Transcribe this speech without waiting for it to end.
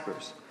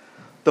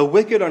The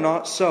wicked are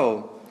not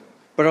so,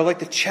 but are like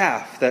the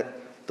chaff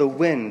that the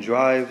wind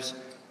drives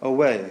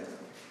away.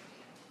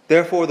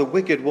 Therefore the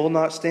wicked will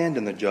not stand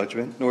in the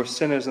judgment, nor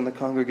sinners in the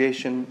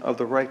congregation of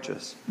the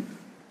righteous.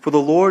 For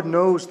the Lord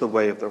knows the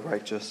way of the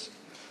righteous,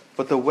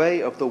 but the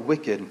way of the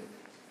wicked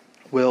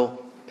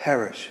will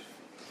perish.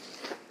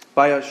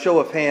 By a show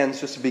of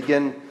hands, just to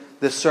begin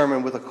this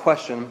sermon with a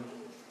question,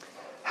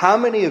 how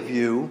many of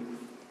you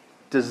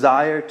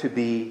desire to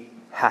be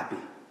happy?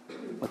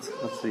 Let's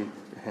see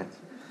your hands.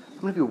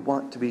 How many of you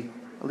want to be,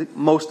 at least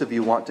most of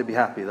you want to be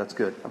happy. That's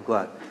good. I'm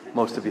glad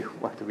most of you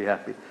want to be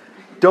happy.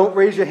 Don't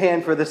raise your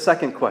hand for the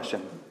second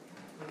question.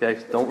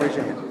 Okay, don't raise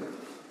your hand.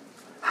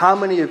 How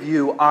many of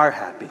you are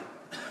happy?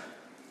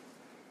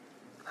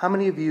 How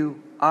many of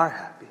you are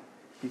happy?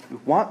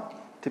 You want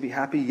to be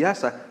happy?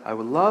 Yes, I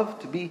would love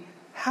to be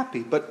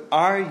happy, but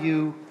are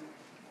you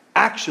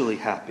actually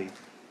happy?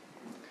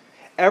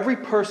 Every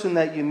person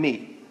that you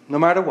meet, no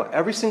matter what,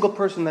 every single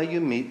person that you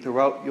meet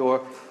throughout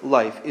your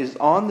life is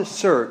on the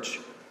search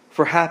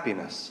for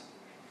happiness.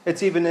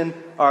 It's even in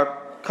our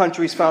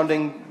country's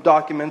founding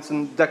documents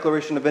and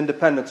Declaration of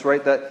Independence,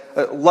 right?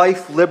 That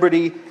life,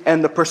 liberty,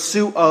 and the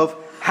pursuit of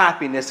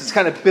happiness is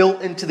kind of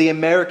built into the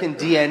American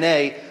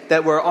DNA,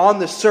 that we're on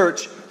the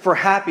search for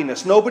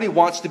happiness. Nobody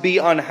wants to be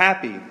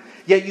unhappy.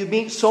 Yet you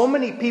meet so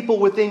many people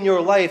within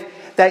your life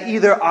that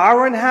either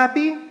are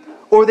unhappy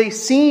or they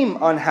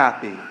seem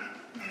unhappy.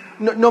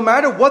 No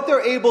matter what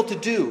they're able to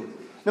do,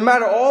 no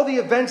matter all the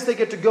events they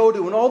get to go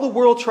to and all the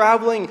world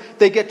traveling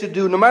they get to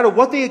do, no matter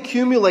what they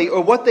accumulate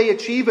or what they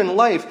achieve in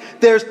life,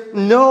 there's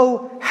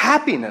no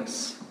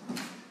happiness.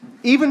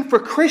 Even for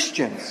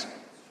Christians.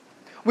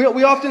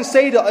 We often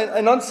say to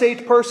an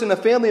unsaved person, a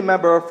family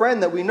member, a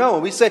friend that we know,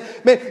 we say,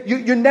 man,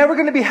 you're never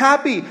going to be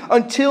happy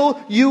until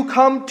you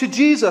come to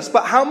Jesus.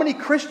 But how many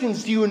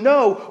Christians do you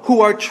know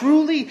who are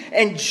truly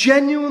and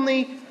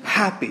genuinely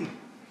happy?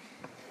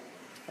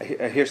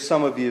 I hear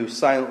some of you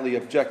silently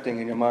objecting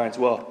in your minds,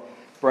 well,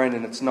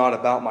 Brandon, it's not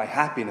about my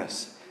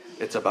happiness,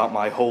 it's about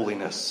my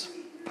holiness.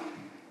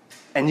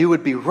 And you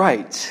would be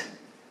right.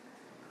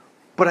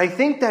 But I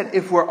think that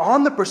if we're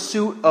on the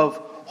pursuit of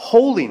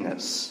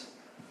holiness,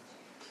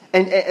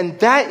 and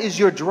that is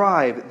your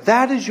drive,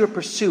 that is your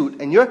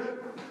pursuit, and you're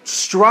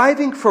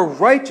striving for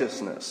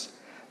righteousness,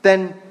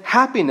 then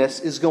happiness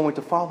is going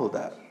to follow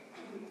that.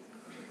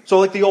 So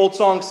like the old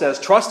song says,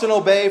 trust and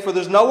obey, for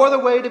there's no other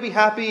way to be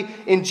happy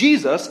in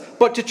Jesus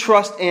but to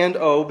trust and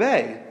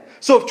obey.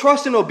 So if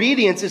trust and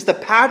obedience is the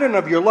pattern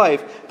of your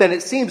life, then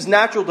it seems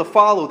natural to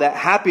follow that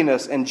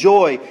happiness and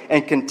joy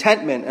and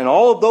contentment and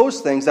all of those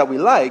things that we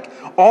like,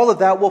 all of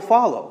that will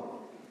follow.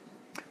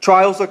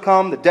 Trials will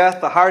come, the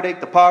death, the heartache,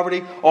 the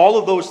poverty, all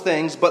of those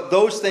things, but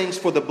those things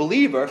for the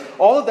believer,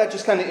 all of that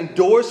just kind of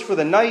endures for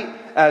the night,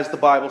 as the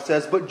Bible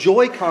says, but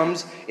joy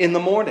comes in the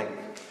morning.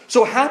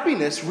 So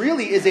happiness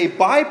really is a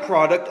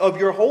byproduct of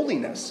your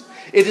holiness.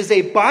 It is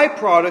a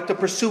byproduct of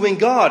pursuing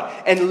God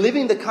and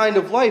living the kind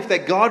of life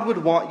that God would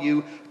want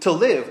you to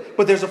live.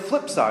 But there's a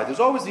flip side. There's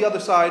always the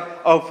other side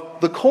of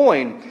the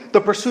coin.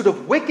 The pursuit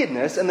of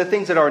wickedness and the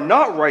things that are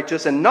not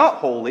righteous and not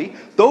holy,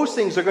 those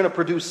things are going to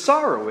produce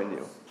sorrow in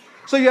you.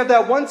 So you have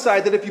that one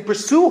side that if you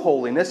pursue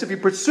holiness, if you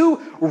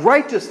pursue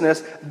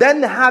righteousness,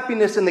 then the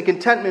happiness and the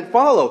contentment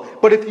follow.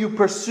 But if you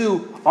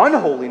pursue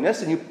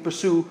unholiness and you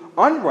pursue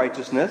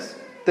unrighteousness,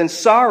 then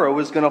sorrow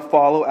is going to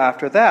follow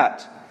after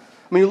that.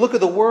 I mean, you look at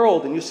the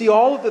world and you see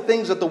all of the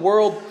things that the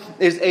world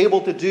is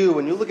able to do,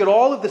 and you look at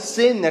all of the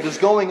sin that is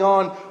going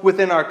on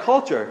within our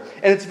culture,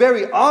 and it's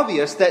very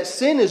obvious that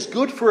sin is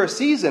good for a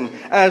season,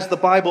 as the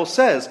Bible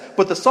says.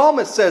 But the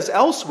psalmist says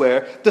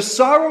elsewhere, the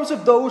sorrows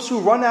of those who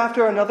run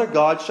after another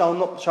god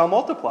shall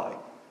multiply.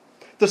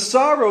 The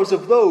sorrows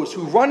of those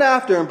who run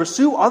after and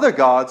pursue other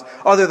gods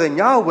other than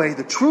Yahweh,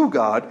 the true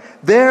God,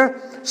 their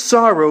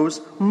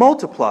sorrows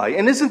multiply.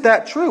 And isn't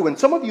that true? And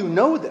some of you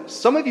know this.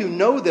 Some of you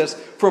know this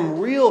from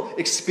real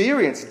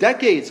experience,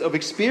 decades of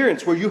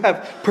experience, where you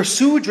have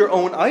pursued your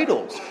own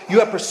idols.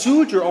 You have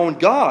pursued your own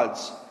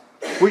gods.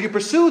 Where you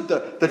pursued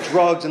the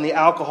drugs and the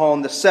alcohol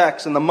and the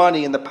sex and the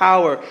money and the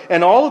power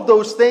and all of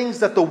those things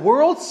that the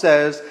world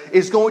says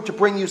is going to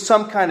bring you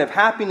some kind of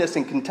happiness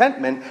and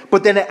contentment,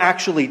 but then it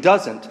actually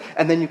doesn't.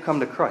 And then you come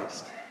to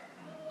Christ.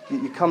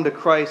 You come to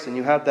Christ and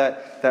you have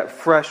that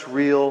fresh,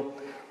 real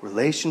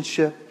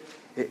relationship.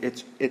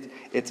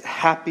 It's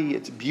happy,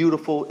 it's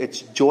beautiful,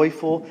 it's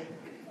joyful.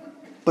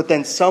 But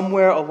then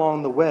somewhere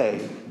along the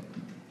way,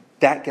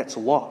 that gets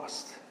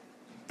lost.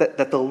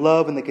 That the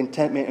love and the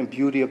contentment and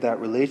beauty of that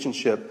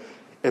relationship,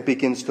 it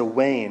begins to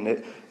wane.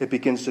 It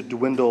begins to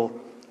dwindle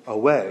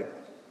away.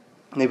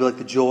 Maybe like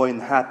the joy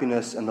and the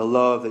happiness and the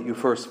love that you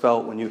first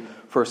felt when you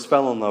first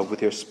fell in love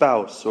with your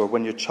spouse, or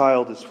when your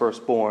child is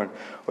first born,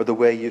 or the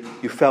way you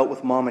felt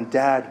with mom and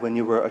dad when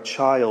you were a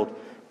child.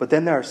 But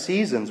then there are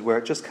seasons where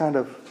it just kind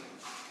of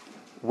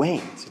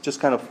wanes. It just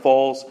kind of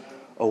falls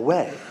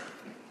away.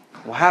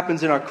 What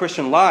happens in our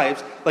Christian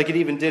lives, like it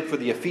even did for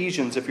the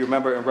Ephesians, if you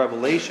remember in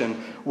Revelation,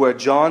 where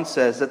John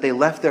says that they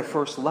left their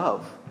first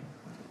love.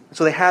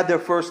 So they had their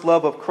first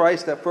love of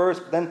Christ at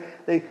first, but then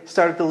they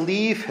started to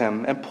leave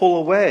him and pull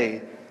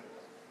away.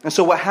 And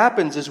so what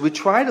happens is we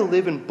try to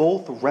live in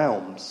both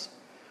realms.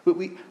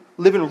 We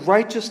live in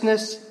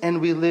righteousness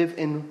and we live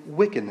in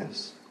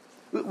wickedness.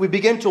 We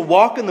begin to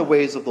walk in the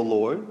ways of the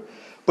Lord,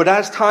 but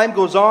as time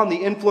goes on,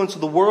 the influence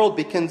of the world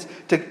begins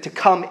to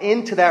come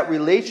into that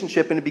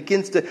relationship, and it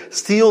begins to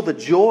steal the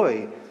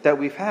joy that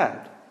we've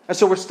had. And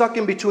so we're stuck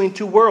in between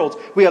two worlds.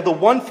 We have the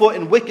one foot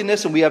in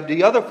wickedness and we have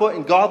the other foot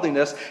in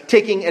godliness,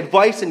 taking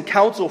advice and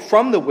counsel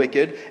from the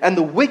wicked, and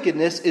the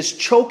wickedness is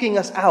choking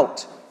us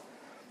out.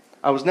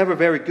 I was never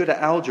very good at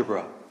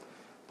algebra,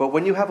 but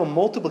when you have a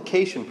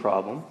multiplication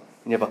problem,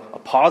 and you have a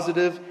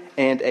positive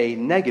and a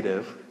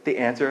negative, the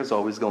answer is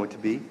always going to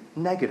be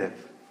negative.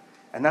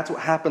 And that's what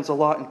happens a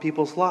lot in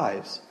people's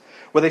lives,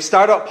 where they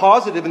start out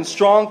positive and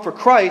strong for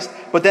Christ,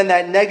 but then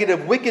that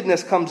negative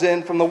wickedness comes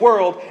in from the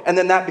world, and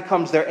then that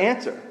becomes their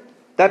answer.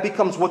 That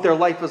becomes what their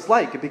life is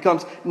like. It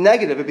becomes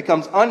negative. It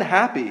becomes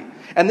unhappy.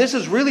 And this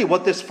is really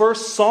what this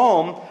first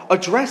psalm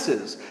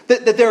addresses.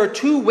 That there are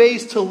two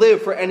ways to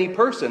live for any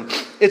person.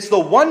 It's the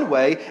one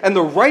way and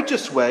the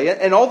righteous way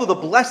and all of the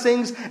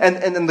blessings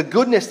and the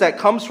goodness that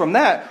comes from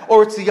that.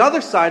 Or it's the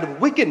other side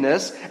of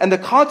wickedness and the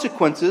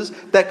consequences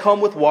that come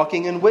with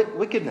walking in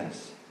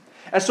wickedness.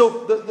 And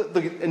so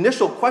the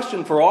initial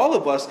question for all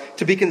of us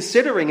to be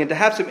considering and to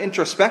have some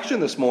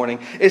introspection this morning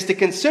is to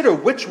consider,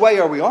 which way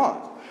are we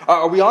on?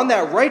 Are we on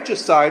that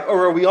righteous side,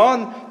 or are we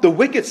on the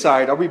wicked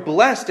side? Are we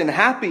blessed and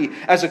happy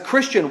as a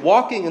Christian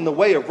walking in the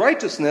way of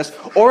righteousness,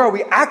 or are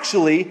we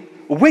actually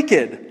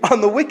wicked on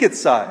the wicked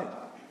side?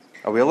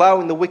 Are we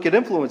allowing the wicked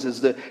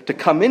influences to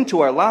come into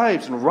our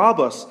lives and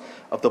rob us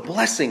of the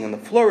blessing and the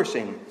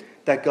flourishing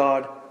that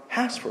God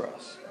has for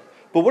us?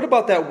 But what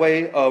about that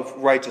way of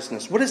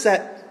righteousness? What does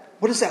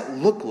that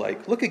look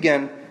like? Look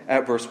again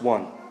at verse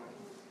 1.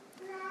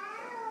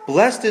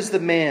 Blessed is the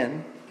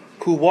man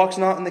who walks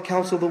not in the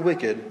counsel of the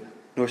wicked,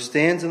 nor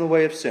stands in the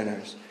way of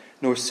sinners,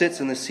 nor sits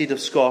in the seat of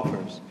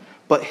scoffers.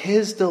 But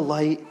his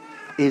delight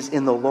is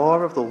in the law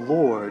of the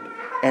Lord,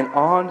 and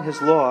on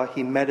his law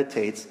he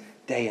meditates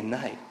day and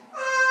night.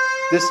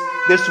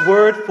 This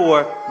word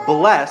for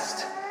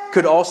blessed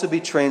could also be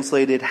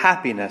translated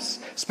happiness,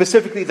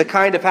 specifically the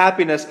kind of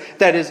happiness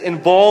that is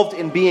involved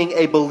in being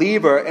a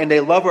believer and a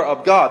lover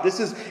of God. This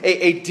is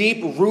a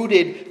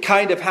deep-rooted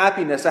kind of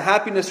happiness, a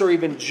happiness or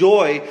even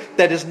joy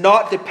that is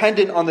not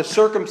dependent on the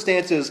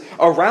circumstances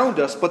around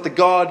us, but the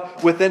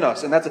God within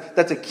us. And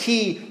that's a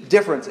key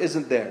difference,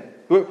 isn't there?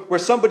 We're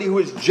somebody who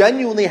is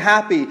genuinely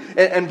happy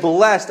and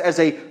blessed as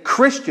a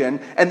Christian,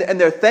 and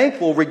they're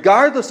thankful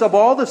regardless of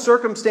all the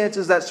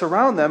circumstances that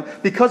surround them,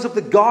 because of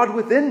the God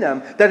within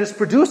them that is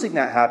producing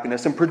that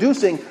happiness and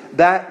producing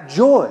that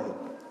joy.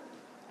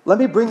 Let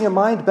me bring your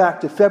mind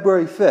back to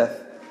February 5th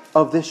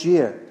of this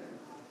year,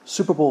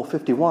 Super Bowl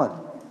 51.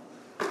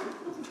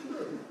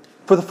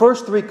 For the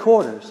first 3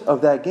 quarters of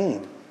that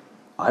game,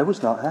 I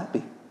was not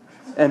happy.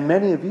 And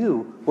many of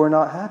you were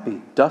not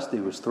happy.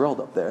 Dusty was thrilled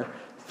up there.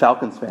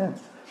 Falcons fan.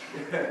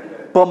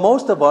 But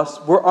most of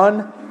us were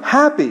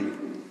unhappy.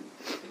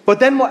 But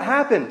then what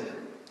happened?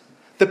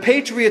 The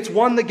Patriots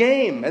won the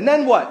game. And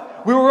then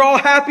what? We were all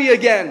happy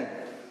again.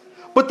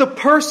 But the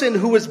person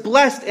who is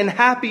blessed and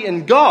happy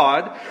in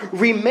God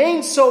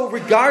remains so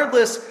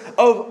regardless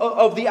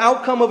of the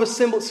outcome of a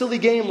silly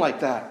game like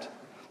that.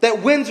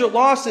 That wins or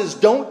losses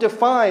don't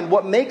define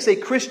what makes a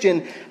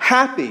Christian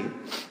happy.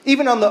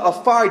 Even on a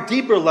far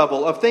deeper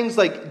level of things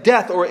like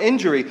death or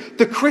injury,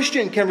 the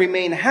Christian can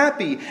remain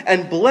happy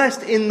and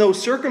blessed in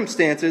those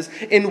circumstances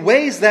in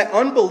ways that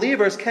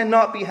unbelievers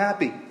cannot be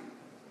happy.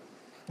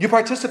 You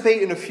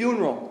participate in a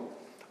funeral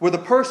where the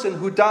person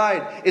who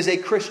died is a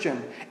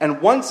Christian,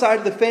 and one side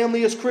of the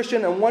family is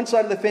Christian and one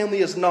side of the family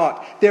is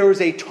not. There is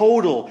a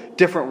total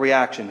different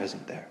reaction,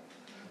 isn't there?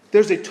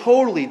 There's a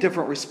totally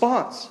different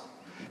response.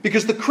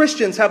 Because the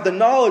Christians have the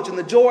knowledge and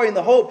the joy and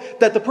the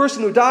hope that the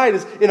person who died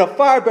is in a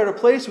far better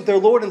place with their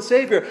Lord and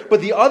Savior.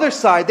 But the other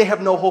side, they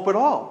have no hope at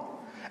all.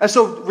 And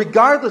so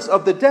regardless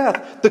of the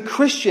death, the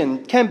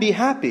Christian can be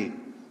happy.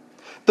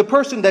 The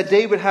person that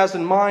David has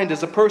in mind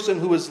is a person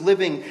who is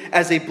living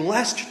as a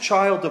blessed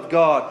child of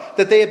God,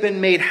 that they have been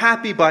made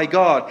happy by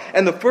God.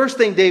 And the first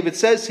thing David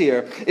says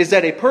here is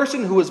that a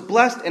person who is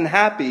blessed and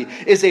happy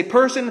is a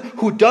person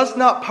who does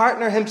not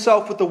partner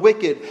himself with the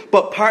wicked,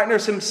 but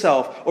partners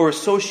himself or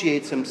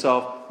associates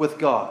himself with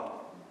God.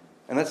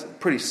 And that's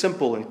pretty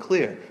simple and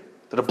clear.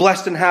 That a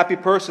blessed and happy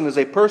person is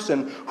a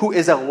person who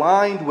is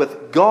aligned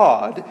with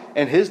God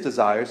and his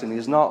desires, and he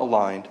is not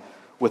aligned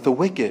with the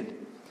wicked.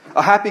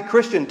 A happy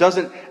Christian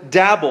doesn't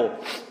dabble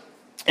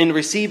in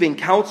receiving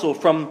counsel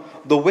from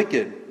the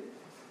wicked.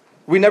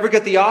 We never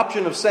get the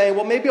option of saying,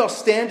 well, maybe I'll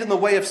stand in the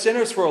way of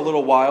sinners for a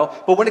little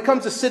while, but when it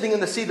comes to sitting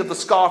in the seat of the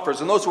scoffers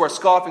and those who are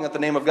scoffing at the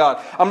name of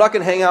God, I'm not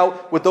going to hang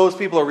out with those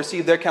people or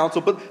receive their counsel,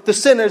 but the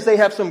sinners, they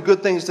have some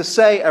good things to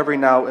say every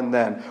now and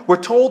then.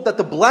 We're told that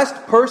the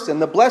blessed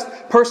person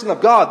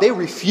of God, they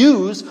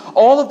refuse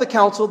all of the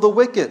counsel of the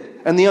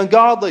wicked and the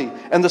ungodly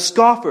and the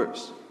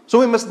scoffers. So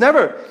we must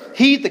never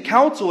heed the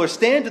counsel or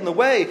stand in the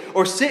way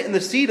or sit in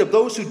the seat of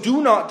those who do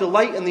not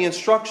delight in the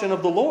instruction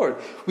of the Lord.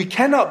 We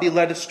cannot be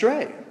led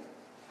astray.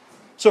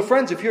 So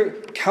friends, if your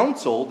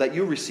counsel that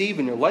you receive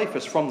in your life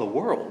is from the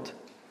world,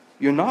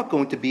 you're not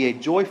going to be a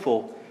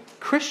joyful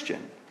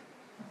Christian.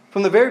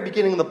 From the very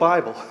beginning of the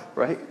Bible,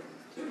 right?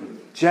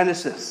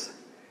 Genesis.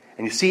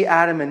 And you see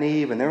Adam and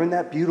Eve, and they're in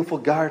that beautiful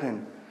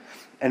garden.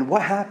 And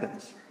what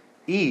happens?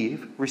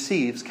 Eve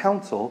receives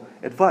counsel,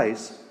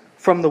 advice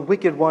from the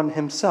wicked one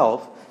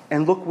himself,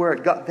 and look where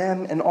it got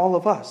them and all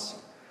of us.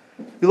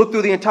 You look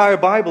through the entire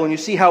Bible and you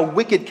see how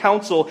wicked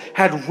counsel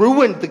had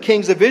ruined the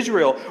kings of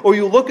Israel. Or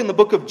you look in the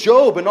book of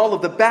Job and all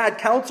of the bad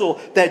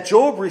counsel that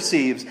Job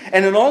receives.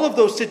 And in all of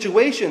those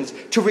situations,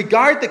 to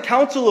regard the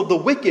counsel of the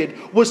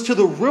wicked was to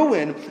the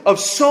ruin of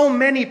so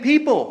many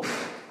people.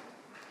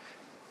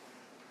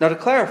 Now, to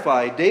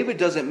clarify, David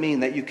doesn't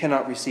mean that you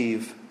cannot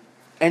receive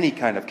any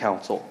kind of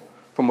counsel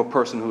from a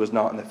person who is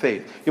not in the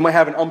faith. You might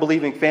have an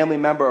unbelieving family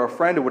member or a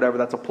friend or whatever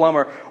that's a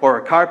plumber or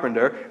a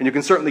carpenter, and you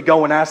can certainly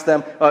go and ask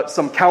them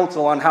some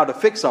counsel on how to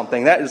fix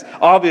something. That is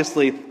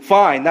obviously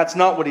fine. That's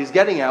not what he's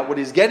getting at. What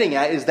he's getting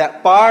at is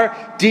that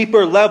far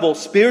deeper level,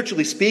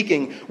 spiritually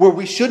speaking, where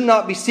we should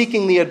not be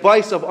seeking the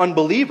advice of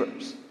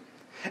unbelievers.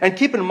 And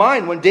keep in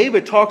mind, when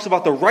David talks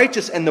about the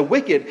righteous and the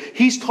wicked,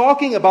 he's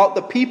talking about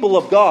the people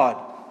of God.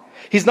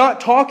 He's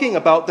not talking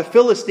about the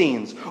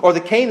Philistines or the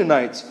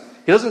Canaanites.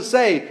 He doesn't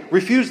say,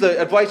 refuse the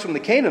advice from the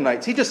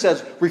Canaanites. He just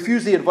says,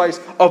 refuse the advice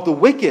of the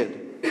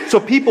wicked. So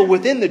people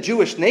within the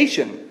Jewish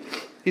nation.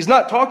 He's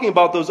not talking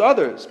about those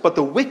others, but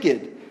the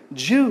wicked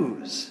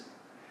Jews.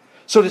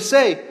 So to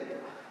say,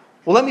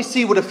 well, let me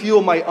see what a few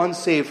of my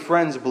unsaved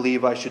friends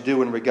believe I should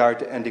do in regard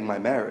to ending my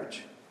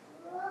marriage.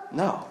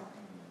 No.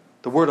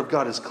 The Word of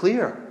God is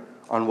clear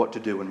on what to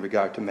do in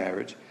regard to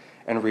marriage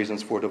and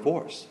reasons for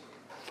divorce.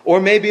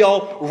 Or maybe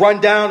I'll run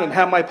down and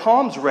have my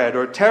palms read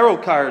or tarot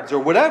cards or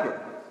whatever.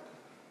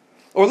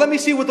 Or let me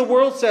see what the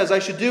world says I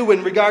should do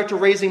in regard to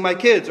raising my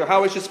kids, or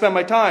how I should spend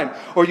my time,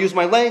 or use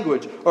my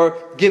language, or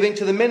giving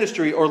to the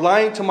ministry, or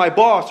lying to my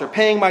boss, or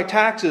paying my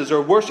taxes,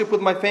 or worship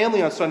with my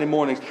family on Sunday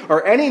mornings,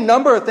 or any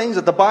number of things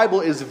that the Bible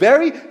is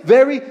very,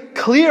 very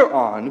clear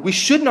on. We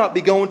should not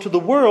be going to the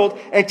world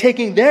and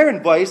taking their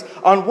advice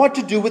on what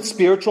to do with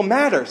spiritual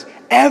matters,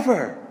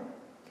 ever.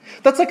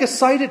 That's like a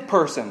sighted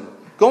person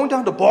going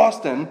down to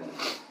Boston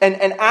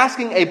and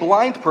asking a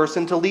blind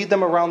person to lead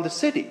them around the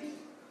city.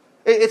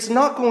 It's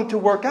not going to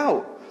work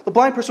out. The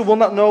blind person will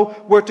not know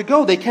where to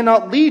go. They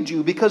cannot lead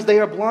you because they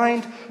are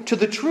blind to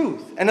the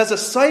truth. And as a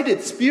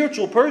sighted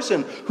spiritual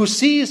person who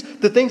sees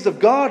the things of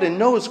God and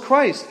knows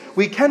Christ,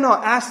 we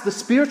cannot ask the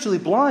spiritually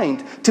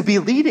blind to be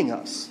leading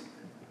us.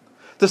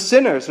 The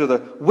sinners or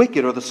the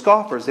wicked or the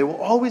scoffers, they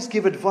will always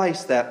give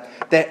advice that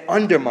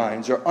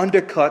undermines or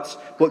undercuts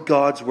what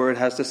God's word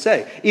has to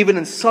say. Even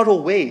in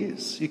subtle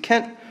ways, you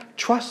can't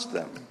trust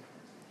them.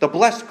 The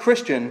blessed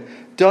Christian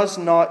does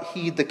not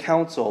heed the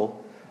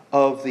counsel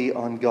of the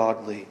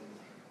ungodly.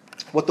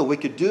 What the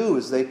wicked do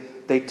is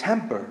they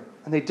temper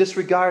and they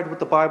disregard what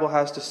the Bible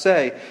has to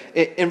say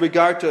in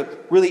regard to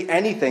really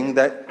anything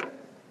that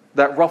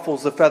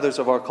ruffles the feathers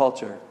of our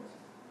culture.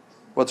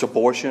 Whether it's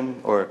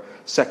abortion or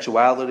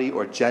sexuality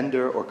or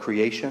gender or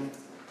creation.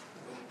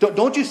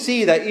 Don't you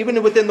see that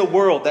even within the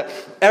world, that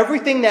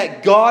everything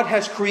that God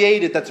has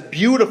created that's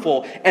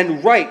beautiful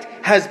and right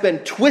has been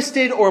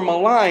twisted or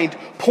maligned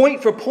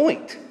point for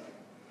point?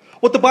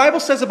 What the Bible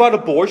says about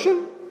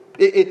abortion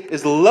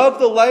is love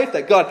the life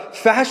that God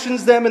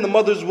fashions them in the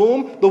mother's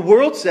womb. The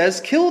world says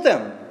kill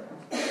them.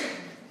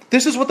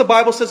 This is what the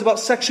Bible says about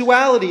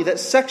sexuality, that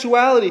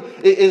sexuality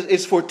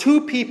is for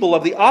two people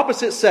of the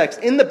opposite sex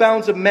in the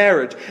bounds of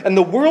marriage. And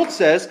the world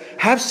says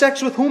have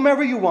sex with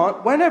whomever you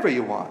want, whenever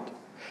you want.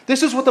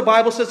 This is what the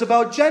Bible says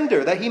about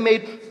gender, that He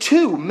made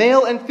two,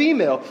 male and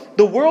female.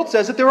 The world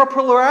says that there are a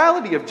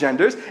plurality of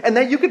genders and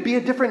that you could be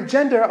a different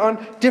gender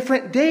on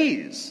different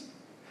days.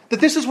 That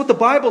this is what the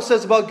Bible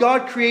says about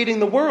God creating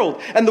the world.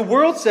 And the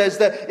world says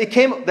that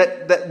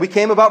that we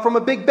came about from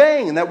a big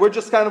bang and that we're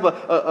just kind of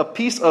a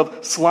piece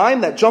of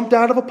slime that jumped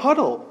out of a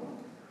puddle.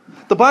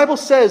 The Bible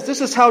says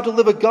this is how to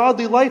live a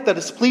godly life that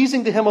is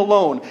pleasing to Him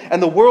alone.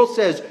 And the world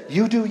says,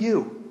 you do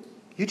you.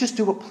 You just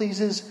do what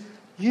pleases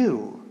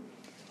you.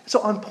 So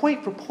on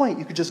point for point,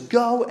 you could just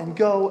go and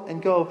go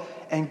and go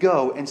and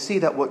go and see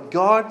that what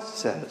God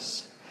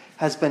says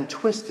has been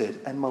twisted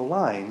and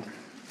maligned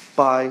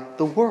by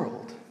the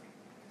world.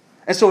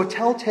 And so a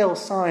telltale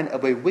sign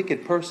of a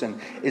wicked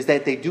person is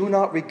that they do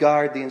not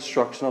regard the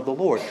instruction of the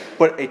Lord.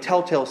 But a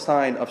telltale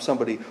sign of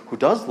somebody who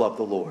does love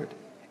the Lord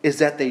is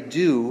that they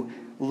do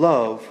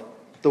love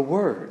the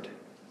Word.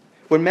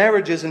 When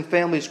marriages and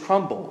families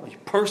crumble,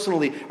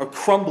 personally are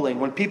crumbling,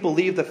 when people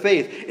leave the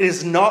faith, it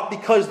is not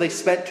because they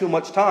spent too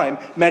much time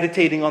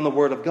meditating on the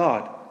Word of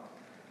God.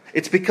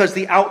 It's because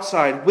the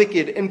outside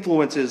wicked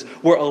influences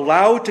were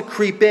allowed to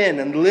creep in,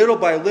 and little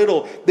by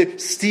little,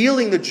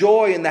 stealing the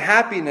joy and the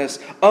happiness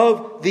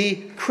of the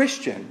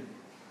Christian.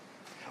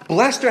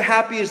 Blessed or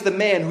happy is the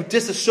man who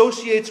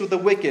disassociates with the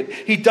wicked.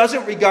 He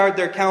doesn't regard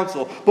their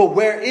counsel, but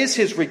where is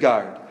his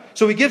regard?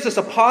 So he gives us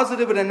a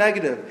positive and a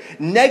negative.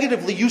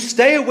 Negatively, you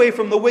stay away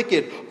from the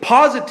wicked.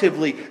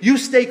 Positively, you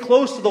stay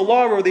close to the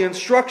law or the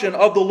instruction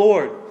of the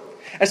Lord.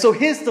 And so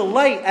his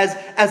delight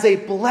as a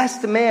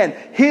blessed man,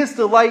 his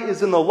delight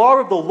is in the law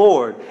of the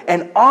Lord.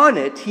 And on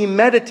it he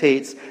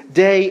meditates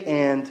day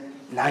and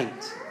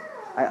night.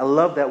 I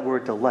love that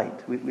word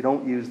delight. We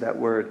don't use that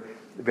word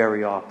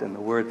very often.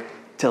 The word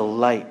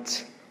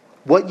delight.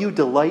 What you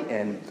delight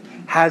in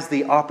has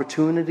the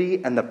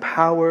opportunity and the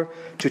power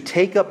to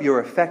take up your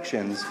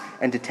affections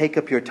and to take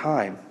up your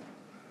time.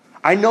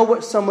 I know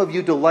what some of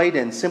you delight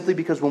in simply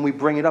because when we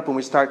bring it up and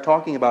we start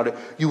talking about it,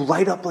 you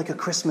light up like a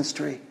Christmas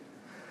tree.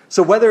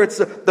 So whether it's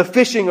the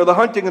fishing or the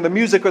hunting or the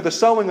music or the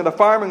sewing or the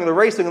farming or the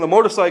racing or the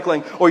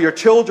motorcycling or your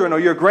children or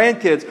your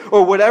grandkids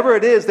or whatever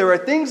it is, there are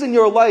things in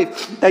your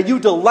life that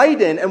you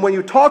delight in. And when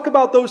you talk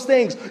about those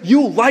things,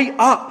 you light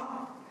up.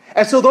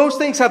 And so those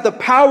things have the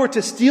power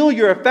to steal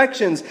your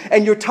affections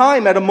and your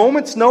time at a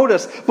moment's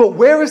notice. But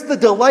where is the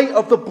delight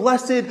of the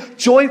blessed,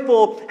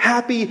 joyful,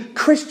 happy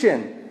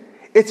Christian?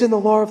 It's in the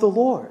law of the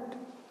Lord.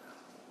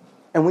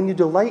 And when you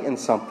delight in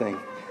something,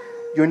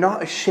 you're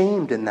not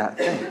ashamed in that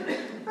thing.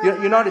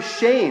 You're not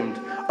ashamed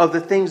of the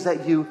things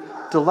that you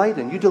delight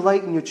in. You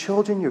delight in your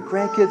children, your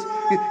grandkids.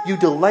 You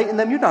delight in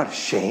them. You're not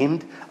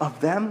ashamed of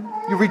them.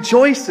 You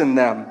rejoice in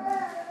them.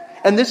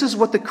 And this is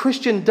what the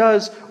Christian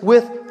does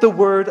with the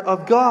Word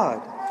of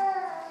God.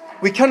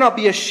 We cannot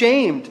be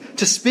ashamed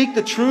to speak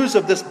the truths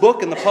of this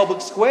book in the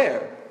public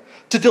square.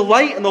 To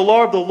delight in the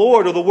law of the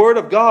Lord or the Word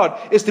of God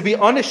is to be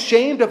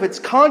unashamed of its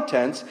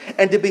contents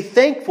and to be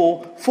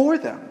thankful for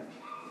them.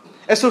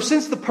 And so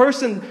since the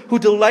person who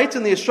delights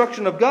in the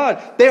instruction of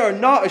God, they are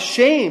not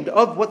ashamed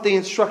of what the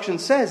instruction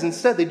says.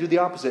 Instead, they do the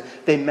opposite.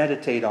 They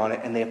meditate on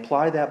it and they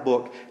apply that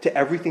book to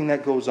everything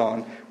that goes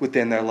on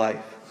within their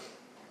life.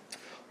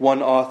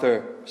 One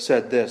author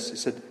said this. He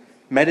said,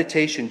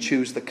 meditation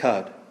chews the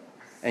cud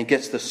and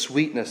gets the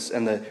sweetness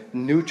and the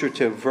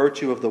nutritive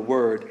virtue of the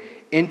word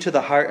into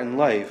the heart and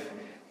life.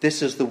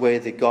 This is the way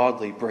the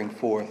godly bring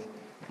forth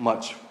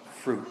much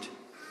fruit.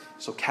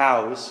 So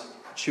cows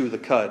chew the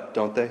cud,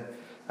 don't they?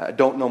 I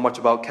don't know much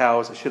about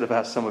cows. I should have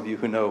asked some of you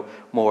who know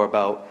more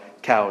about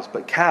cows.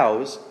 But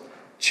cows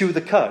chew the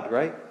cud,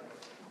 right?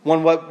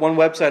 One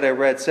website I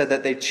read said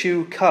that they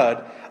chew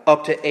cud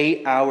up to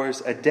 8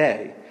 hours a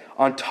day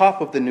on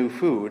top of the new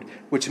food,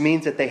 which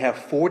means that they have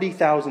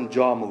 40,000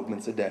 jaw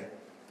movements a day.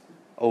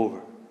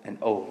 Over and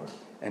over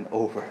and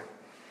over.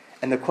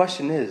 And the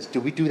question is, do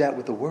we do that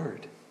with the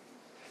Word?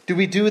 Do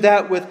we do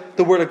that with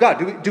the Word of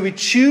God? Do we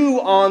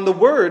chew on the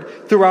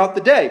Word throughout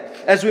the day?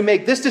 As we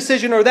make this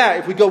decision or that,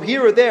 if we go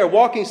here or there,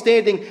 walking,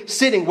 standing,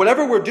 sitting,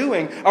 whatever we're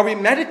doing, are we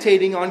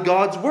meditating on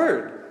God's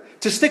Word?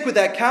 To stick with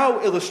that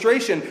cow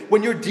illustration,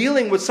 when you're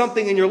dealing with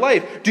something in your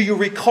life, do you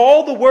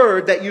recall the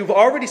Word that you've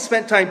already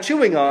spent time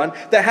chewing on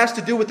that has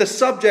to do with the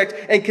subject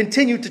and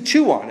continue to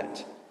chew on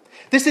it?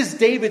 This is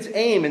David's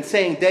aim in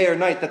saying day or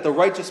night, that the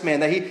righteous man,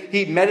 that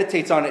he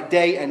meditates on it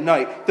day and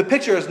night. The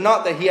picture is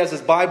not that he has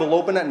his Bible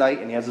open at night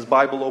and he has his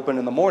Bible open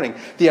in the morning.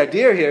 The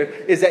idea here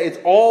is that it's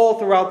all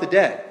throughout the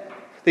day.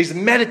 He's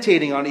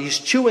meditating on it. He's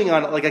chewing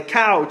on it like a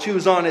cow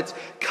chews on its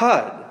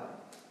cud.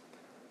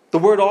 The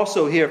word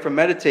also here for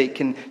meditate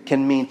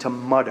can mean to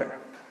mutter,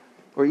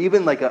 or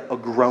even like a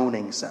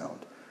groaning sound.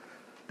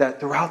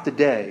 That throughout the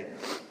day,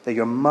 that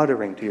you're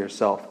muttering to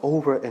yourself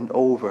over and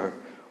over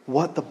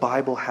what the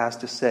Bible has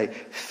to say,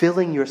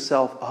 filling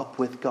yourself up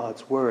with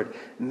God's Word,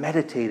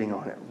 meditating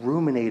on it,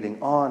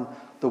 ruminating on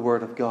the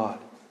Word of God.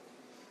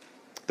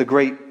 The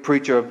great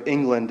preacher of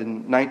England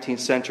in 19th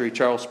century,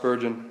 Charles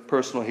Spurgeon,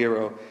 personal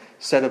hero,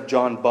 said of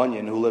John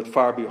Bunyan, who lived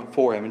far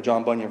before him, and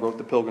John Bunyan wrote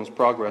The Pilgrim's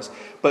Progress.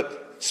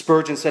 But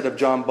Spurgeon said of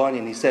John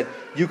Bunyan, he said,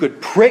 you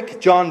could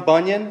prick John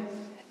Bunyan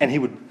and he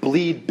would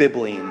bleed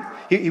Bibline.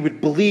 He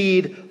would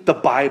bleed the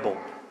Bible.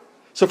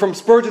 So from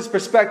Spurgeon's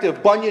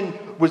perspective, Bunyan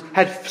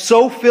had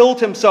so filled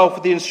himself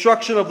with the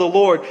instruction of the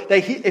Lord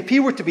that if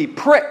he were to be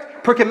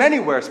pricked, prick him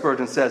anywhere,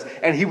 Spurgeon says,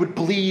 and he would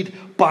bleed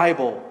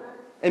Bible.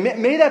 And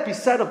may that be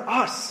said of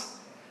us,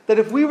 that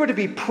if we were to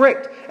be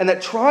pricked and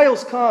that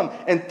trials come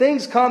and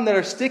things come that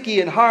are sticky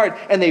and hard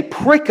and they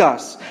prick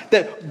us,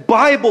 that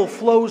Bible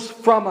flows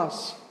from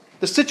us.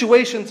 The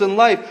situations in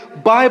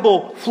life,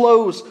 Bible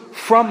flows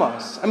from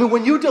us. I mean,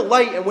 when you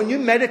delight and when you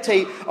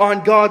meditate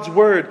on God's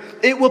Word,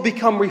 it will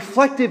become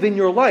reflective in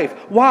your life.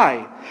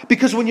 Why?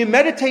 Because when you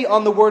meditate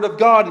on the Word of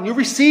God and you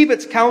receive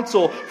its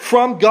counsel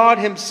from God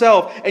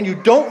Himself and you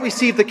don't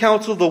receive the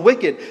counsel of the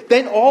wicked,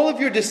 then all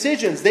of your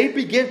decisions, they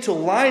begin to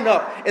line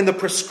up in the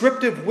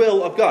prescriptive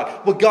will of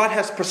God. What God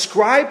has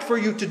prescribed for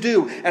you to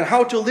do and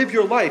how to live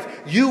your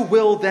life, you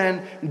will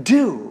then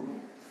do.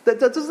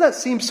 Doesn't that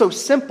seem so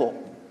simple?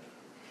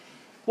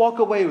 Walk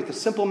away with a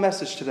simple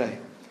message today.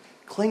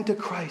 Cling to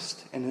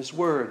Christ and His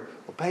Word.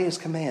 Obey His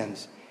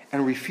commands.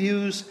 And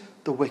refuse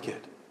the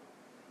wicked.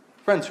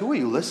 Friends, who are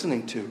you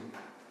listening to?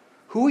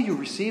 Who are you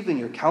receiving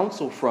your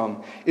counsel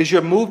from? Is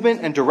your movement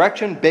and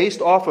direction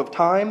based off of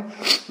time,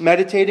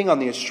 meditating on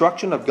the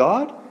instruction of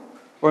God?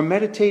 Or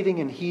meditating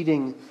and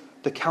heeding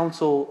the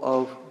counsel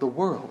of the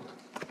world?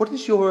 What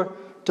is your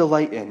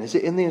delight in? Is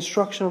it in the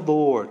instruction of the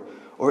Lord,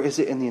 or is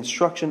it in the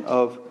instruction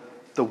of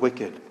the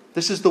wicked?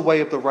 This is the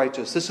way of the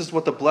righteous. This is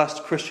what the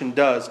blessed Christian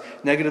does.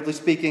 Negatively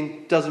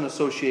speaking, doesn't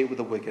associate with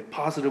the wicked.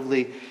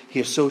 Positively, he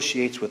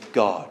associates with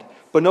God.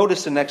 But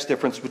notice the next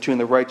difference between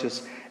the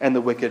righteous and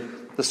the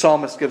wicked. The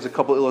psalmist gives a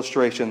couple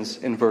illustrations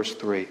in verse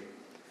 3.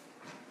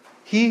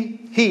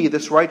 He,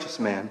 this righteous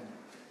man,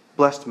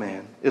 blessed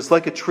man, is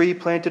like a tree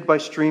planted by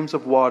streams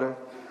of water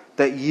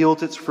that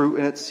yields its fruit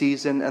in its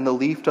season, and the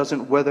leaf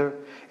doesn't wither.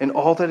 In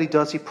all that he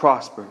does, he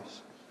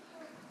prospers.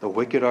 The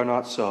wicked are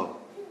not so,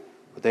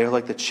 but they are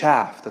like the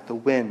chaff that the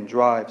wind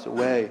drives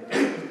away.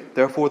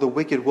 Therefore the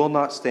wicked will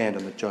not stand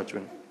in the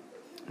judgment,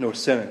 nor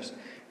sinners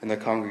in the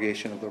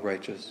congregation of the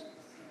righteous.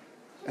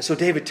 And so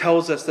David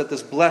tells us that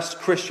this blessed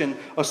Christian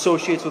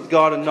associates with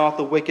God and not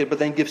the wicked, but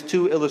then gives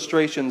two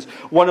illustrations,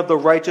 one of the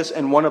righteous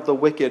and one of the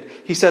wicked.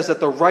 He says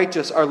that the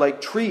righteous are like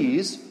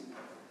trees,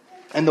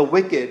 and the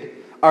wicked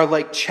are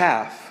like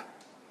chaff.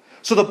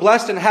 So the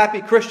blessed and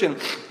happy Christian,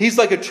 he's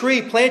like a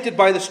tree planted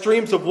by the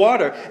streams of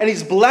water, and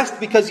he's blessed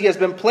because he has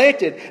been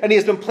planted, and he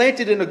has been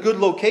planted in a good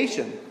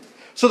location.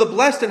 So the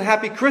blessed and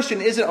happy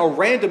Christian isn't a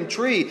random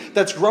tree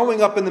that's growing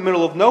up in the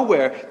middle of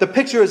nowhere. The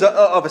picture is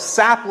of a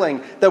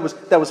sapling that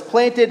was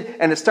planted,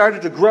 and it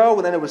started to grow,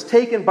 and then it was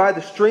taken by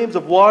the streams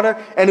of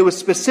water, and it was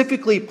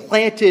specifically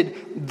planted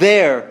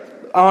there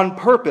on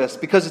purpose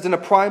because it's in a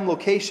prime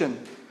location.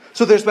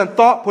 So there's been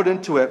thought put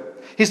into it.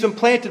 He's been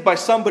planted by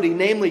somebody,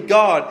 namely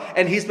God,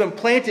 and he's been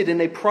planted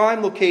in a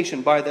prime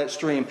location by that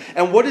stream.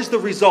 And what is the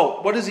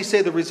result? What does he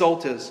say the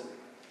result is?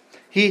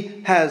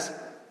 He has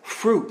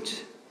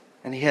fruit,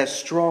 and he has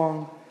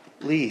strong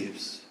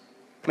leaves.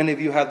 Many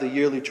of you have the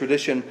yearly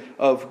tradition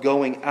of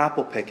going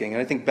apple picking,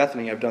 and I think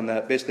Bethany have done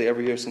that basically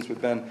every year since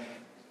we've been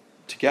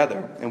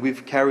together, and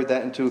we've carried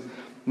that into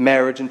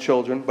marriage and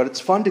children. But it's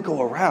fun to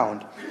go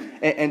around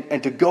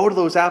and to go to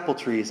those apple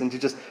trees and to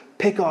just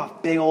pick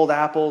off big old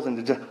apples and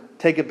to just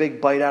take a big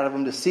bite out of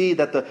them, to see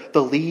that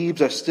the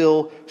leaves are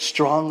still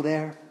strong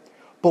there.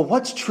 But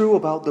what's true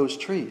about those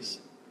trees?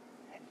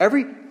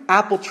 Every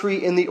apple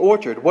tree in the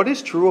orchard, what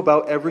is true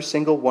about every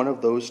single one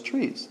of those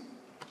trees?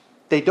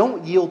 They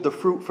don't yield the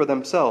fruit for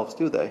themselves,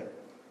 do they?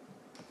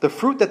 The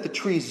fruit that the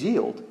trees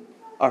yield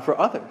are for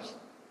others.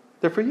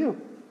 They're for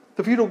you.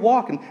 They're for you to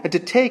walk and to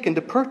take and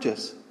to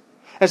purchase.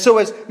 And so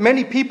as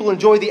many people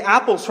enjoy the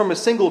apples from a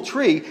single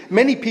tree,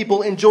 many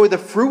people enjoy the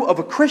fruit of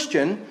a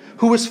Christian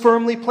who is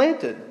firmly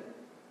planted.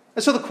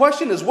 And so the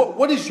question is,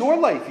 what is your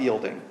life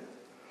yielding?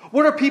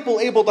 What are people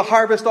able to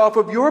harvest off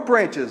of your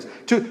branches,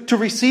 to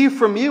receive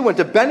from you and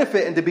to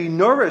benefit and to be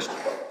nourished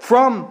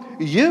from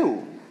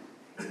you?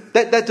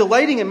 That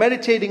delighting and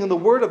meditating in the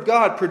Word of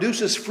God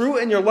produces fruit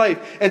in your life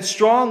and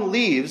strong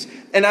leaves,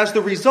 and as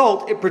the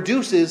result, it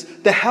produces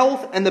the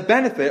health and the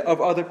benefit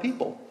of other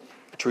people.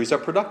 Trees are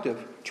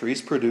productive.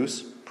 Trees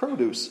produce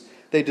produce.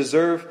 They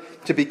deserve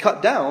to be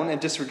cut down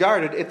and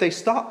disregarded if they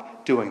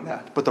stop doing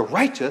that. But the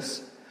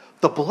righteous,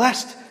 the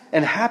blessed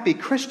and happy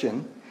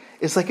Christian,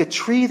 is like a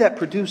tree that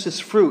produces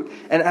fruit.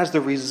 And as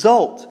the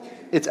result,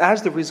 it's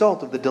as the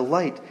result of the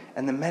delight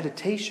and the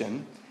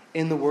meditation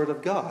in the Word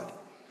of God.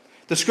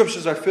 The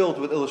Scriptures are filled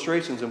with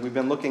illustrations, and we've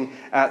been looking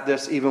at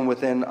this even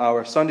within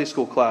our Sunday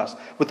school class,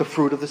 with the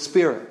fruit of the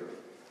Spirit.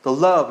 The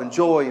love and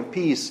joy and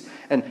peace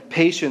and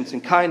patience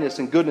and kindness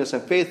and goodness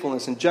and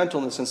faithfulness and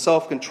gentleness and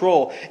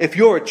self-control. If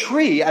you're a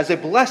tree, as a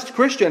blessed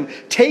Christian,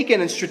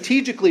 taken and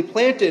strategically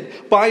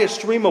planted by a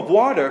stream of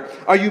water,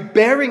 are you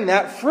bearing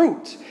that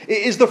fruit?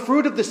 Is the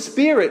fruit of the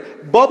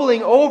Spirit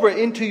bubbling over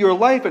into your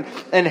life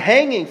and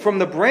hanging from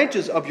the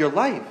branches of your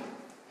life?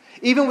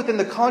 Even within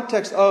the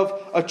context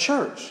of a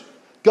church,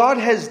 God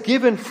has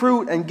given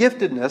fruit and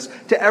giftedness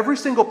to every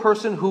single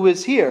person who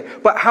is here.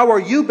 But how are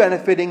you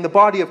benefiting the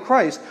body of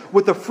Christ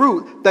with the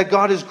fruit that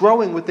God is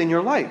growing within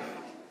your life?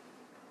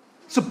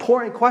 It's an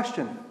important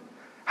question.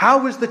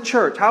 How is the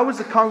church, how is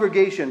the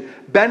congregation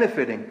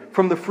benefiting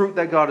from the fruit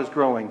that God is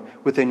growing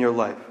within your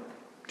life?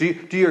 Do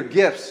your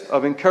gifts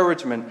of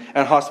encouragement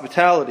and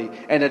hospitality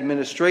and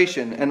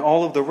administration and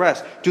all of the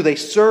rest, do they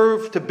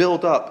serve to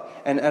build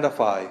up and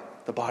edify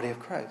the body of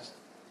Christ?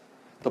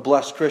 The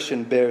blessed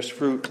Christian bears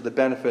fruit to the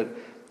benefit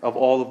of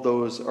all of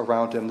those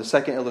around him. The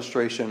second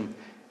illustration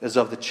is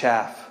of the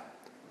chaff.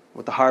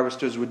 What the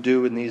harvesters would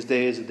do in these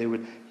days is they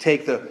would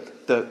take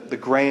the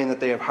grain that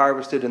they have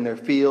harvested in their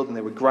field and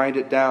they would grind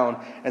it down,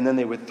 and then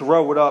they would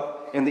throw it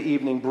up in the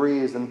evening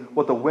breeze. And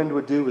what the wind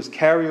would do is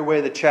carry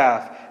away the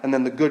chaff, and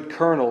then the good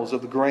kernels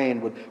of the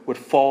grain would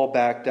fall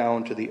back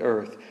down to the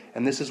earth.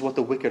 And this is what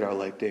the wicked are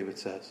like, David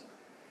says.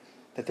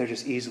 That they're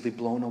just easily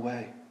blown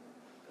away.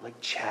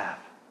 Like chaff.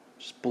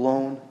 Just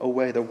blown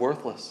away. They're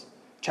worthless.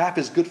 Chaff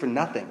is good for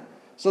nothing.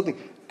 It's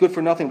nothing good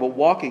for nothing but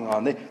walking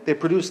on. They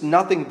produce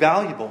nothing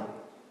valuable.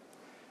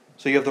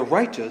 So you have the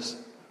righteous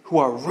who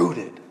are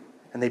rooted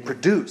and they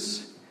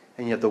produce.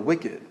 And you have the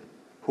wicked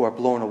who are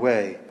blown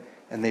away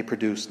and they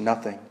produce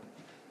nothing.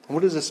 And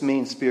what does this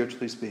mean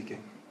spiritually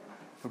speaking?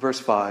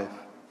 Verse 5.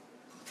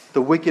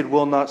 The wicked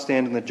will not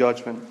stand in the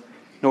judgment,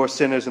 nor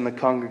sinners in the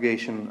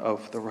congregation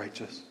of the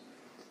righteous.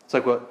 It's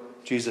like what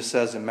Jesus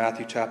says in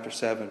Matthew chapter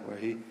 7,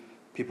 where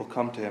people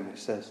come to him and he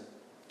says,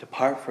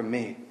 "Depart from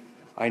me,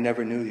 I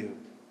never knew you."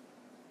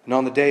 And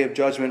on the day of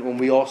judgment, when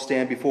we all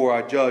stand before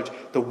our judge,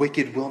 the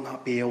wicked will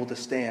not be able to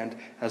stand,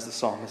 as the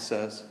psalmist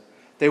says.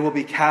 They will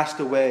be cast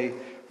away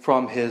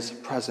from his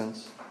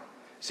presence.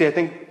 See, I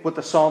think what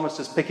the psalmist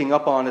is picking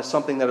up on is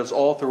something that is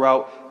all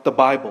throughout the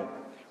Bible,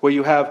 where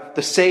you have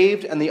the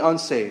saved and the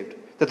unsaved,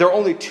 that there are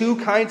only two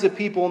kinds of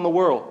people in the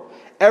world.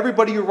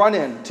 Everybody you run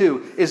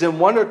into is in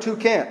one or two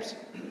camps.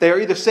 They are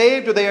either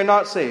saved or they are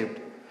not saved.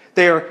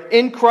 They are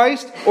in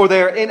Christ or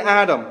they are in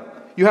Adam.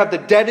 You have the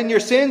dead in your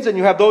sins and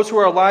you have those who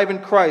are alive in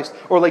Christ.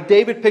 Or like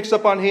David picks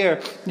up on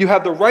here, you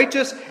have the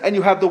righteous and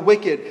you have the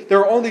wicked. There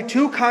are only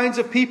two kinds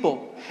of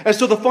people. And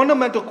so the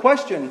fundamental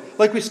question,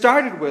 like we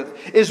started with,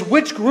 is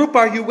which group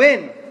are you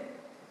in?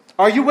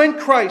 Are you in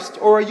Christ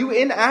or are you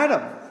in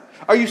Adam?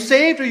 Are you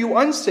saved or are you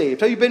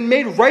unsaved? Have you been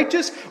made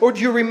righteous or do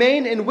you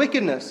remain in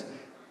wickedness?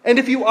 And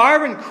if you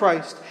are in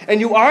Christ and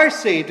you are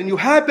saved and you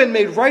have been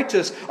made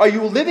righteous, are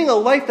you living a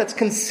life that's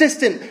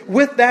consistent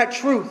with that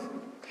truth?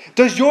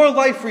 Does your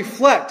life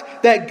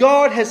reflect that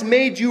God has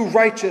made you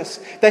righteous,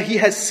 that He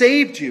has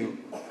saved you?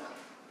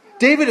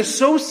 David is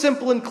so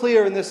simple and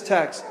clear in this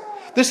text.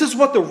 This is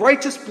what the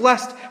righteous,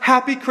 blessed,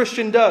 happy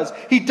Christian does.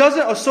 He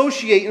doesn't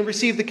associate and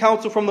receive the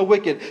counsel from the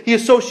wicked. He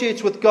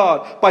associates with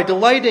God by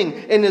delighting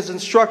in His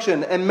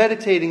instruction and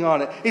meditating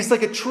on it. He's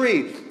like a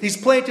tree. He's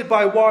planted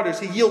by waters.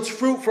 He yields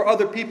fruit for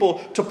other people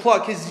to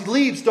pluck. His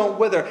leaves don't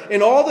wither.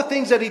 In all the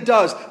things that he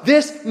does,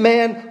 this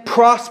man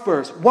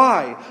prospers.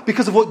 Why?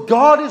 Because of what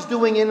God is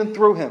doing in and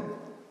through him.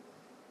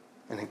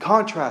 And in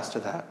contrast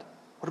to that,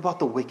 what about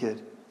the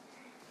wicked?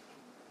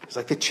 It's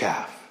like the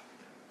chaff.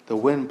 The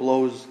wind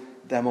blows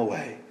them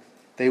away.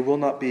 They will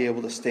not be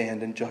able to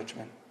stand in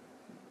judgment.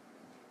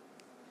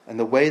 And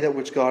the way that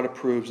which God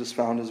approves is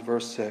found as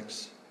verse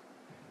 6.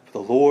 For the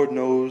Lord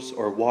knows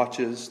or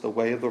watches the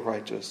way of the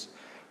righteous,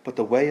 but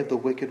the way of the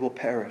wicked will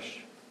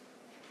perish.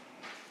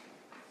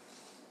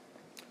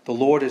 The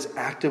Lord is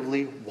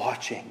actively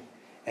watching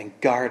and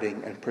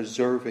guarding and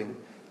preserving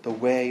the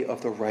way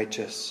of the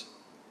righteous.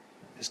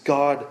 Is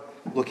God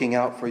looking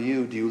out for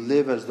you? Do you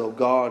live as though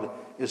God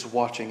is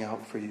watching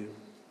out for you,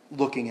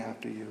 looking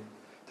after you?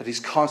 That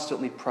He's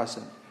constantly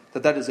present,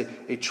 that is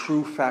a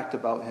true fact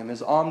about Him,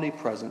 His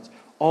omnipresence,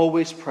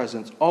 always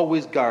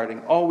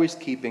guarding, always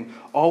keeping,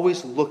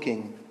 always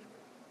looking.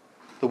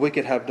 The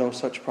wicked have no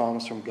such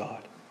promise from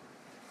God.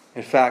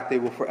 In fact, they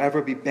will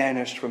forever be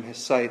banished from His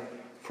sight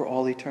for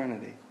all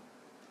eternity.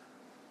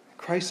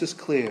 Christ is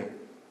clear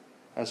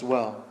as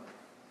well,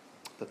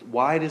 that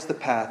wide is the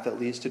path that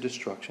leads to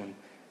destruction,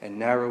 and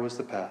narrow is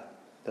the path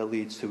that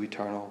leads to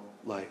eternal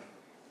life.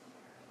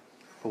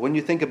 But when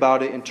you think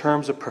about it in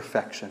terms of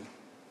perfection,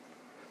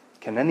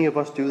 can any of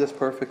us do this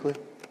perfectly?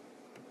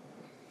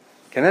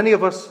 Can any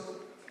of us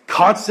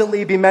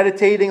constantly be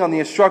meditating on the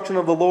instruction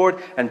of the Lord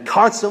and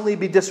constantly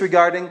be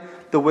disregarding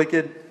the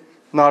wicked?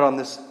 Not on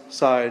this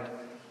side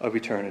of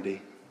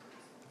eternity.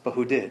 But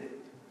who did?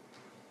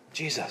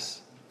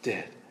 Jesus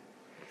did.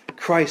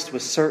 Christ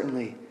was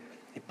certainly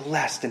a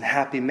blessed and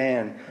happy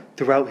man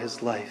throughout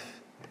His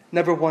life,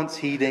 never once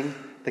heeding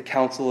the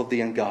counsel of the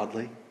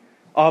ungodly.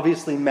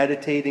 Obviously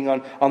meditating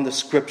on the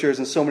Scriptures,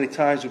 and so many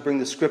times we bring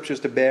the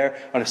Scriptures to bear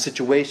on a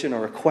situation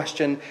or a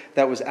question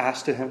that was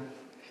asked to him.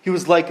 He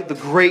was like the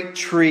great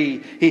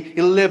tree. He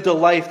lived a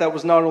life that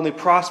was not only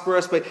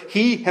prosperous, but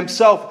he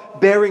himself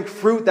bearing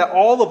fruit that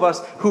all of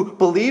us who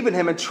believe in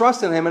Him and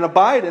trust in Him and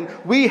abide in,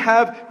 we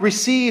have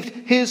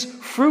received His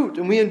fruit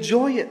and we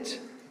enjoy it.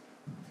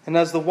 And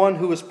as the one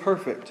who is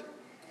perfect,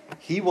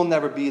 He will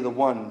never be the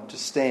one to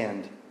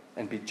stand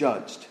and be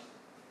judged.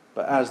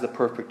 But as the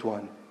perfect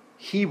one,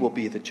 He will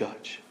be the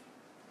judge.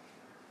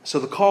 So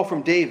the call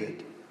from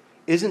David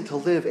isn't to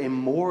live a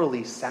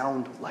morally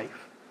sound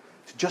life,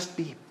 to just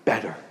be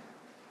better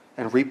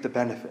and reap the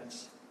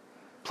benefits.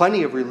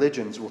 Plenty of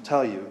religions will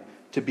tell you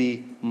to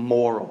be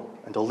moral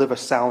and to live a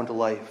sound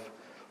life.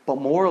 But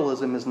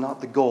moralism is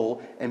not the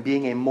goal, and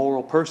being a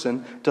moral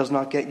person does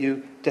not get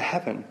you to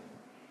heaven.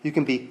 You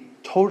can be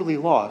totally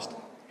lost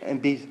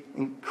and be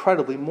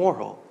incredibly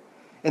moral.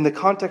 In the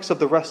context of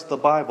the rest of the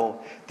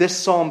Bible, this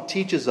psalm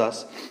teaches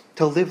us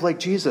to live like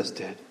Jesus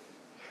did.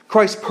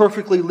 Christ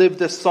perfectly lived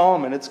this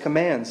psalm and its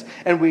commands,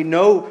 and we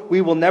know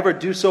we will never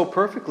do so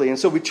perfectly. And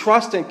so we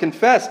trust and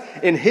confess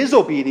in His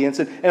obedience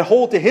and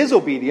hold to His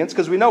obedience,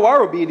 because we know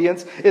our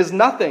obedience is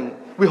nothing.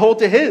 We hold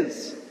to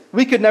His.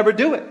 We could never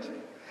do it.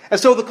 And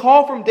so the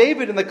call from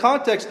David in the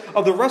context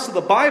of the rest of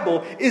the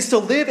Bible is to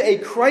live a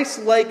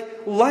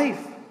Christ-like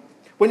life.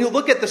 When you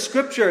look at the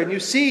Scripture and you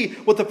see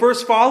what the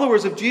first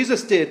followers of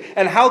Jesus did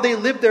and how they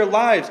lived their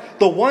lives,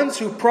 the ones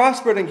who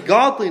prospered in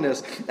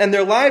godliness, and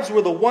their lives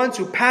were the ones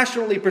who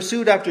passionately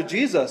pursued after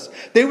Jesus.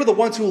 They were the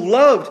ones who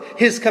loved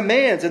His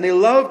commands and they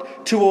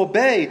loved to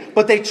obey,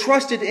 but they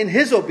trusted in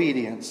His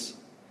obedience.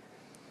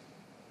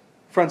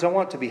 Friends, I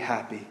want to be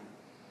happy.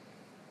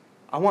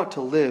 I want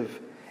to live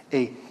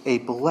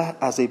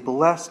as a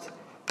blessed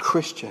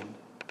Christian.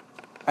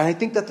 And I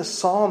think that the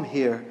psalm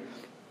here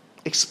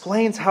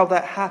explains how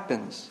that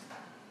happens.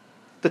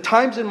 The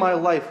times in my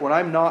life when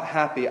I'm not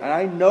happy, and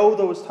I know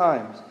those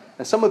times,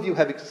 and some of you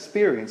have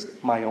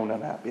experienced my own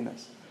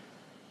unhappiness,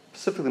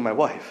 specifically my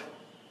wife.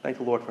 Thank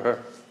the Lord for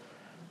her.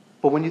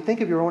 But when you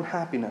think of your own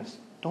happiness,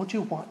 don't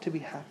you want to be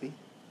happy?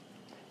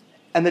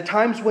 And the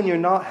times when you're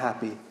not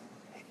happy,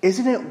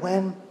 isn't it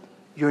when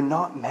you're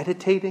not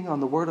meditating on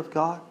the Word of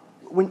God?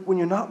 When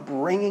you're not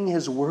bringing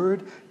His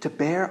Word to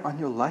bear on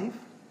your life?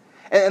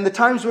 And the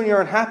times when you're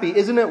unhappy,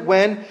 isn't it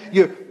when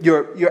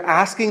you're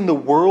asking the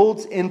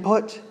world's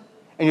input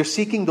and you're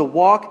seeking to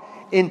walk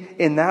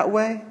in that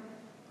way?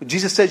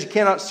 Jesus says you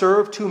cannot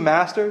serve two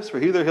masters, for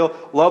either he'll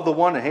love the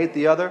one and hate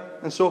the other,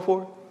 and so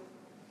forth.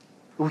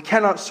 We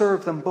cannot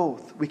serve them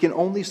both. We can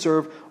only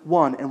serve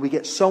one, and we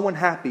get so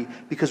unhappy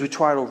because we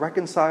try to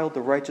reconcile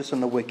the righteous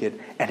and the wicked,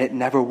 and it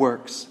never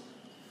works.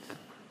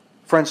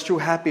 Friends, true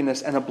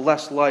happiness and a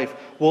blessed life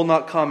will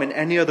not come in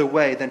any other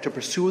way than to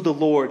pursue the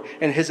Lord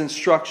and His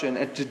instruction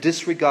and to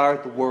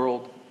disregard the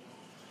world.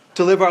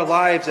 To live our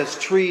lives as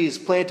trees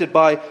planted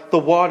by the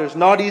waters,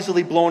 not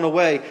easily blown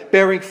away,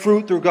 bearing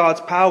fruit through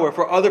God's power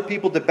for other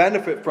people to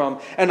benefit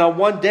from. And on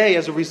one day,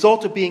 as a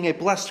result of being a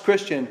blessed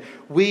Christian,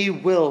 we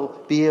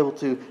will be able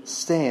to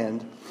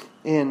stand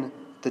in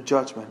the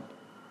judgment.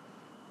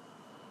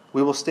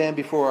 We will stand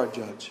before our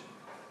judge,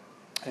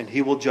 and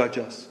He will judge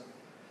us.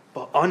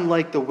 But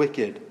unlike the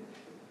wicked,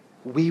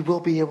 we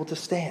will be able to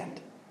stand.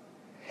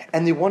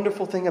 And the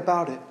wonderful thing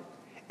about it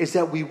is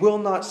that we will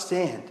not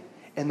stand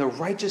in the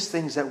righteous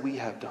things that we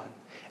have done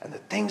and the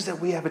things that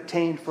we have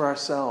attained for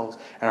ourselves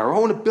and our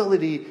own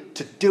ability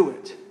to do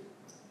it.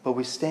 But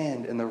we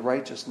stand in the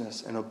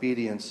righteousness and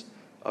obedience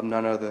of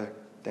none other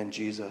than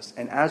Jesus.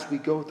 And as we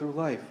go through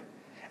life,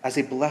 as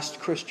a blessed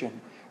Christian,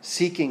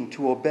 seeking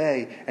to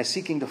obey and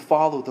seeking to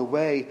follow the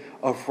way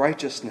of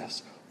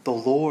righteousness, the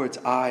Lord's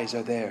eyes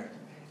are there.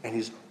 And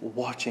He's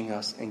watching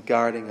us and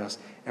guarding us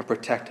and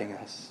protecting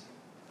us.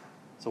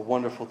 It's a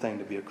wonderful thing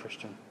to be a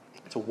Christian.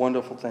 It's a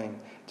wonderful thing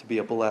to be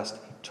a blessed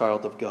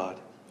child of God.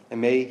 And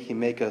may He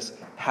make us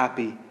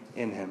happy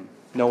in Him,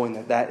 knowing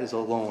that that is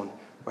alone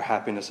where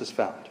happiness is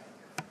found.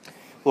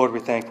 Lord, we're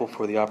thankful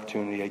for the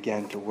opportunity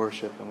again to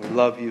worship, and we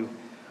love You.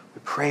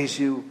 We praise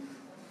You.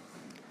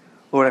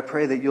 Lord, I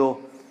pray that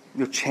You'll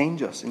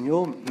change us and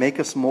You'll make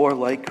us more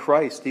like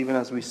Christ, even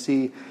as we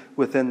see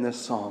within this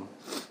psalm.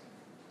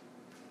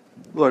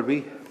 Lord,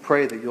 we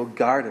pray that You'll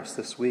guard us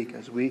this week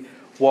as we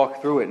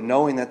walk through it,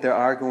 knowing that there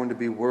are going to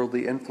be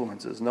worldly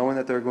influences, knowing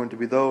that there are going to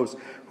be those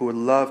who would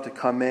love to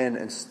come in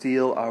and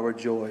steal our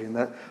joy, and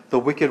that the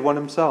wicked one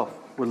himself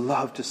would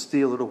love to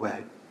steal it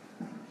away.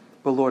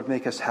 But Lord,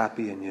 make us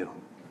happy in You.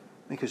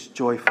 Make us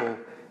joyful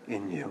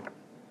in You.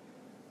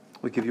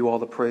 We give You all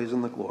the praise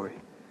and the glory.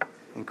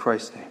 In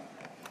Christ's name,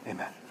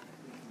 amen.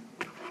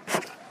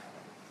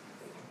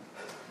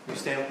 You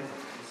stand.